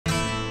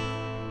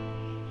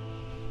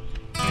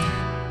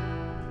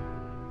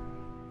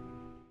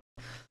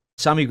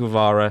Sammy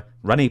Guevara,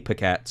 Rennie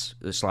Paquette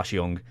 /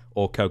 Young,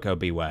 or Coco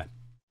Beware?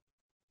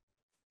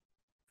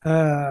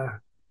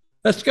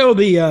 Let's go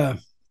the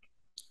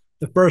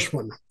first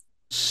one.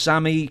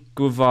 Sammy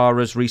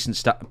Guevara's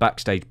recent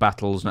backstage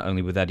battles, not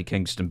only with Eddie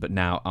Kingston, but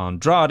now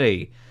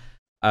Andrade.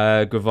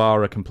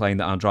 Guevara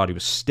complained that Andrade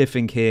was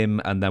stiffing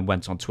him and then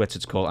went on Twitter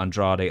to call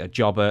Andrade a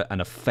jobber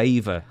and a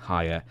favor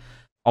hire.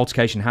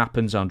 Altercation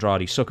happens.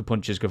 Andrade sucker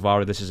punches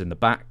Guevara. This is in the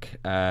back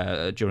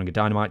during a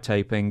Dynamite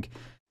taping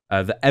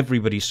that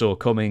everybody saw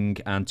coming,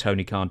 and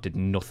Tony Khan did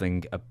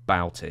nothing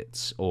about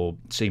it, or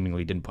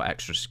seemingly didn't put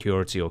extra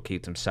security or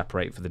keep them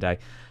separated for the day.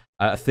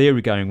 A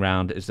theory going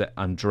around is that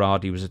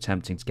Andrade was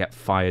attempting to get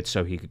fired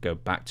so he could go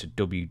back to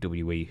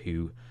WWE,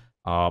 who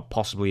are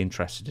possibly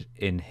interested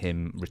in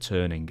him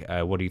returning.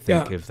 What do you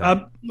think of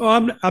that?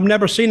 I've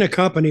never seen a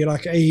company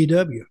like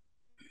AEW.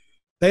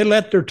 They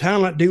let their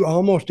talent do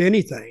almost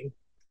anything.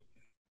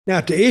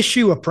 Now, to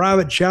issue a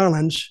private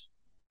challenge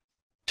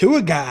to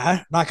a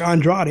guy like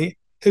Andrade,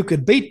 who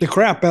could beat the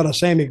crap out of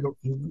Sammy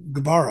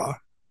Guevara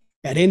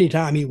at any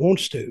time he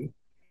wants to,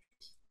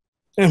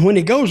 and when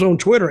he goes on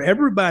Twitter,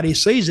 everybody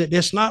sees it.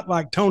 It's not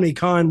like Tony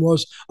Khan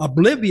was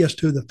oblivious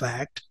to the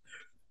fact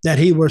that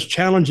he was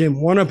challenging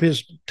one of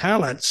his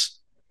talents,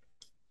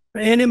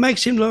 and it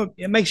makes him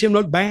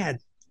look bad.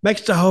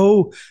 Makes the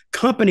whole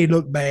company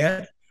look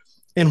bad.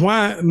 And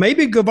why?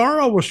 Maybe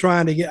Guevara was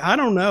trying to get, I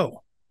don't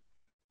know.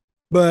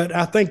 But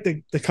I think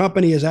the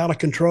company is out of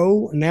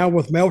control now,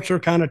 with Meltzer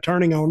kind of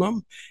turning on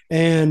them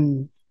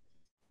and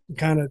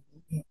kind of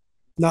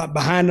not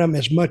behind them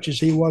as much as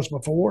he was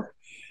before.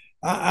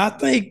 I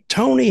think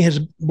Tony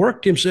has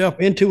worked himself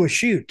into a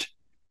chute.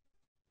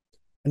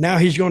 And now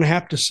he's going to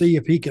have to see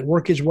if he can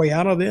work his way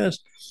out of this.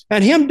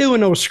 And him doing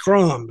those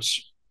scrums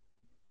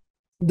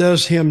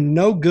does him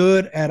no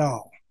good at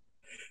all,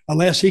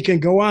 unless he can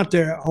go out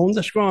there on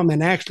the scrum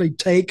and actually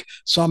take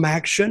some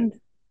action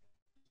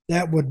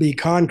that would be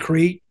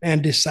concrete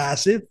and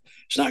decisive.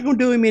 It's not going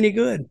to do him any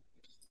good.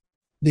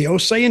 The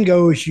old saying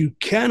goes, you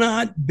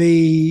cannot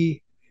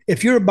be,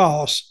 if you're a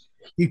boss,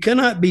 you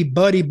cannot be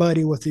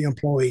buddy-buddy with the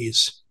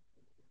employees.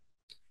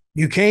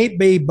 You can't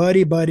be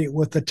buddy-buddy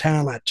with the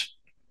talent,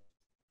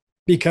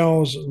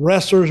 because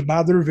wrestlers,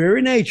 by their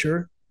very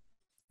nature,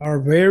 are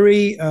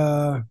very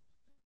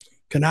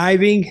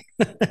conniving,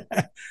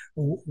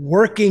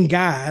 working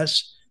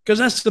guys, because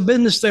that's the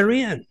business they're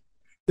in.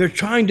 They're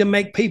trying to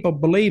make people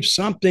believe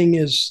something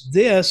is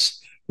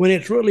this when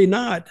it's really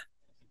not.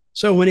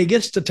 So when he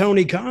gets to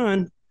Tony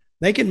Khan,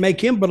 they can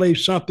make him believe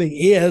something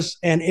is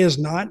and is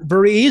not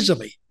very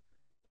easily,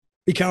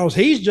 because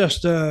he's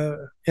just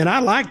and I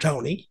like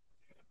Tony,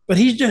 but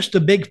he's just a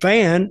big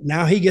fan.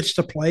 Now he gets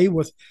to play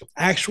with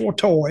actual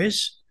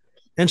toys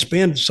and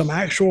spend some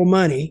actual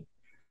money.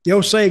 The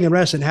old saying in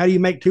wrestling, how do you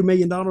make $2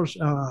 million,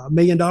 $1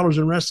 million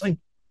in wrestling?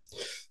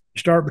 You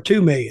start with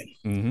 $2 million.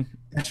 Mm-hmm.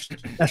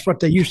 That's what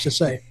they used to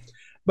say.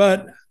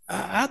 But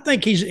I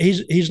think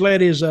he's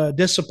let his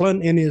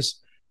discipline in his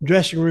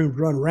dressing room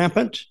run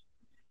rampant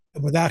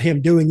without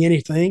him doing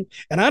anything.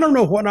 And I don't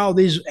know what all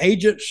these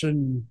agents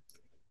and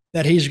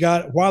that he's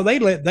got, while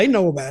they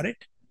know about it,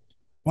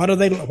 why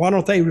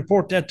don't they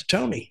report that to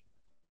Tony?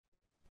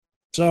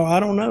 So I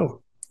don't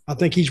know. I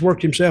think he's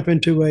worked himself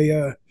into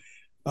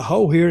a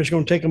hole here. It's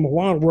going to take him a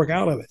while to work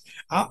out of it.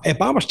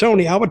 If I was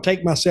Tony, I would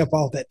take myself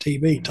off that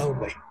TV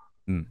totally.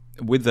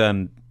 With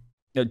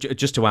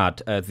just to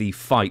add, the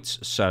fight,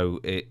 so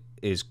it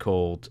is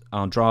called,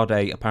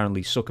 Andrade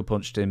apparently sucker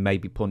punched him,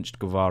 maybe punched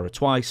Guevara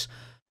twice.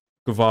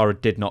 Guevara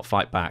did not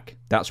fight back.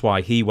 That's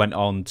why he went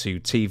on to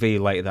TV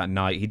later that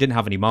night. He didn't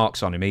have any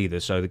marks on him either,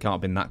 so there can't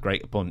have been that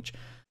great a punch.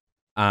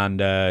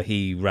 And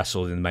he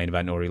wrestled in the main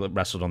event, or he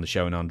wrestled on the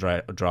show, and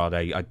Andrade,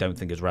 I don't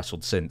think, has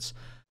wrestled since.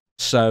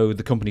 So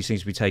the company seems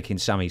to be taking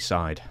Sammy's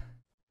side.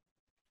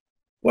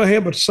 Well,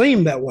 it would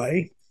seem that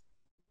way.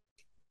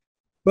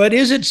 But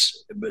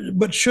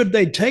should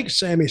they take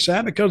Sammy's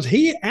side? Because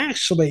he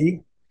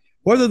actually,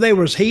 whether there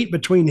was heat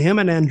between him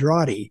and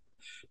Andrade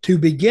to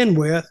begin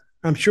with,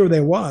 I'm sure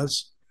there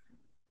was,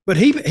 but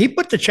he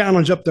put the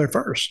challenge up there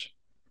first,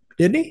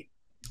 didn't he?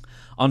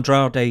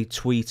 Andrade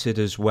tweeted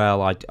as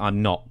well.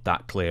 I'm not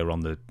that clear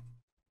on the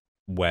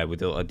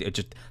wherewithal.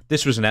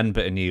 This was an end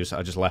bit of news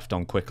I just left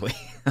on quickly.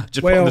 I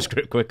just put on the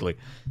script quickly.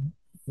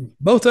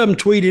 Both of them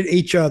tweeted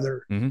each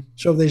other. Mm-hmm.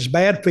 So there's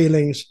bad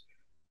feelings.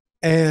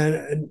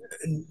 And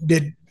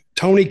did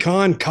Tony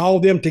Khan call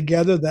them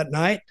together that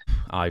night?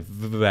 I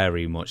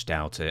very much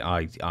doubt it.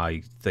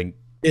 I think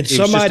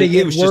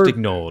it was just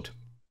ignored,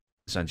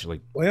 essentially.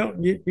 Well,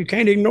 you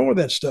can't ignore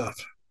that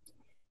stuff,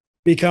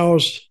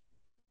 because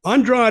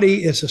Andrade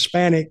is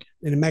Hispanic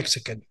and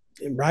Mexican,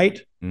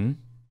 right? Mm-hmm.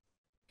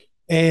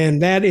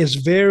 And that is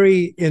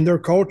very, in their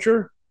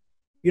culture,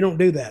 you don't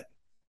do that,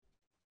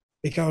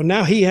 because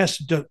now he has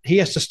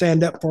to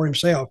stand up for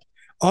himself,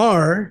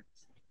 or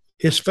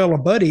his fellow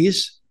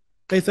buddies,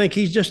 they think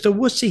he's just a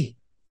wussy.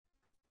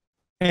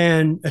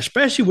 And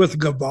especially with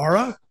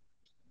Guevara,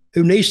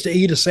 who needs to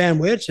eat a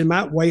sandwich, he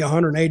might weigh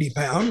 180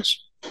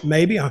 pounds,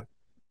 maybe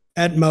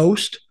at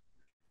most.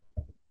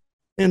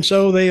 And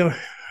so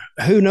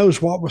who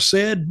knows what was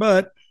said,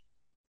 but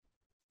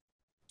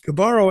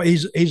Guevara,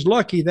 he's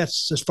lucky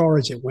that's as far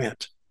as it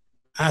went,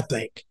 I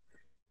think.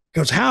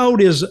 Because how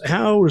old is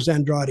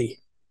Andrade?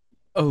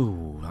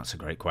 Oh, that's a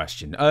great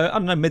question. I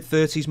don't know,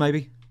 mid-30s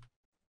maybe.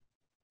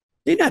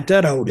 He's not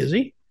that old, is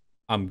he?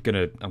 I'm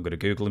gonna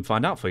Google and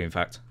find out for you. In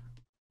fact,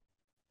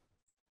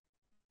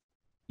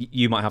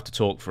 you might have to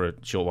talk for a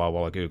short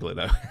while I Google it,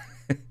 though.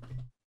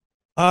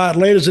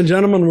 Ladies and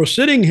gentlemen, we're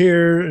sitting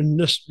here, and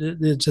it's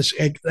this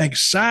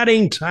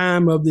exciting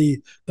time of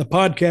the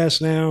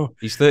podcast now.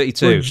 He's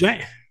 32.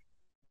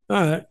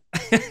 All right.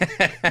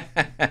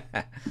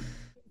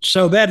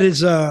 So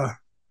that's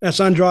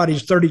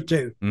Andrade's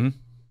 32. Mm-hmm.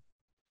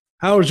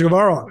 How old is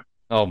Guevara?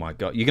 Oh my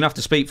God! You're gonna have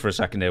to speak for a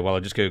second here while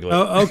I just Google it.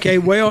 Okay,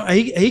 well,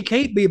 he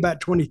can't be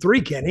about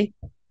 23, can he?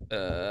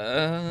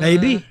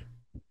 Maybe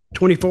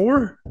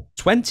 24,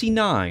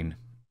 29.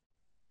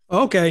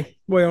 Okay,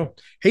 well,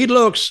 he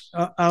looks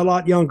a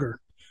lot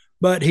younger,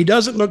 but he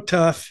doesn't look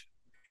tough.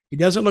 He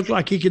doesn't look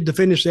like he could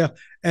defend himself.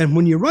 And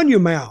when you run your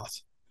mouth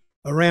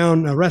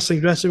around a wrestling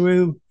dressing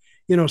room,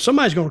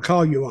 somebody's going to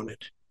call you on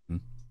it.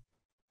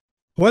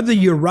 Whether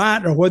you're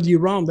right or whether you're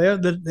wrong,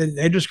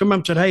 they just come up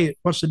and say, "Hey,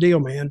 what's the deal,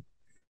 man?"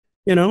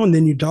 And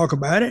then you talk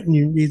about it, and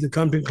you either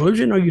come to a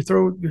conclusion or you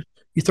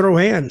throw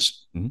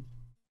hands.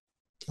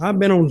 Mm-hmm. I've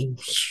been on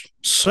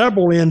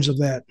several ends of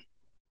that.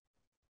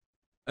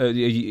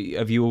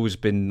 Have you always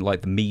been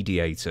like the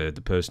mediator,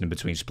 the person in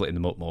between splitting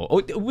them up more?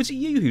 Or was it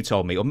you who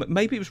told me? Or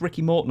maybe it was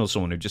Ricky Morton or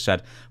someone who just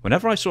said,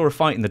 whenever I saw a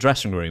fight in the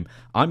dressing room,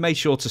 I made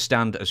sure to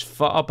stand as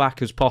far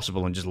back as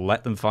possible and just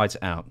let them fight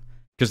it out.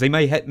 Because they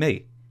may hit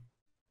me.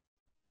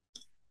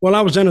 Well,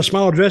 I was in a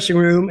small dressing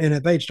room, and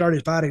if they'd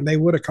started fighting, they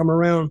would have come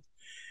around.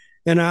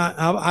 And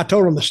I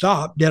told them to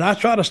stop. Did I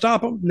try to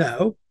stop them?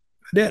 No,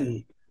 I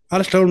didn't. I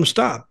just told them to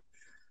stop.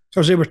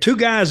 Because there were two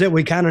guys that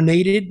we kind of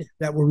needed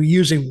that we were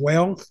using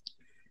well.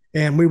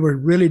 And we were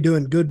really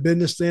doing good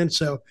business then.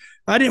 So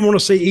I didn't want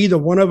to see either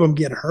one of them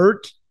get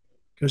hurt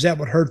because that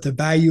would hurt the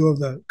value of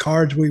the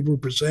cards we were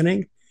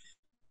presenting.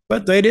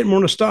 But they didn't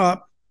want to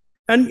stop.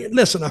 And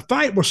listen, a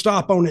fight will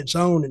stop on its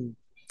own in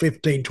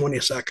 15, 20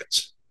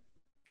 seconds.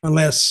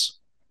 Unless,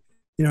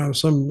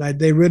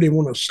 they really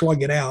want to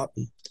slug it out.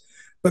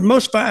 But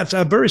most fights,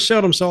 I very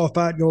seldom saw a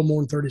fight go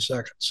more than 30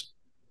 seconds.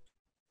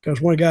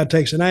 Because one guy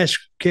takes an ass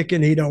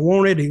kicking, he don't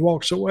want it, he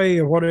walks away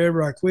or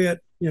whatever, I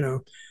quit,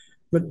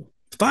 But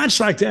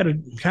fights like that are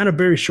kind of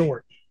very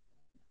short.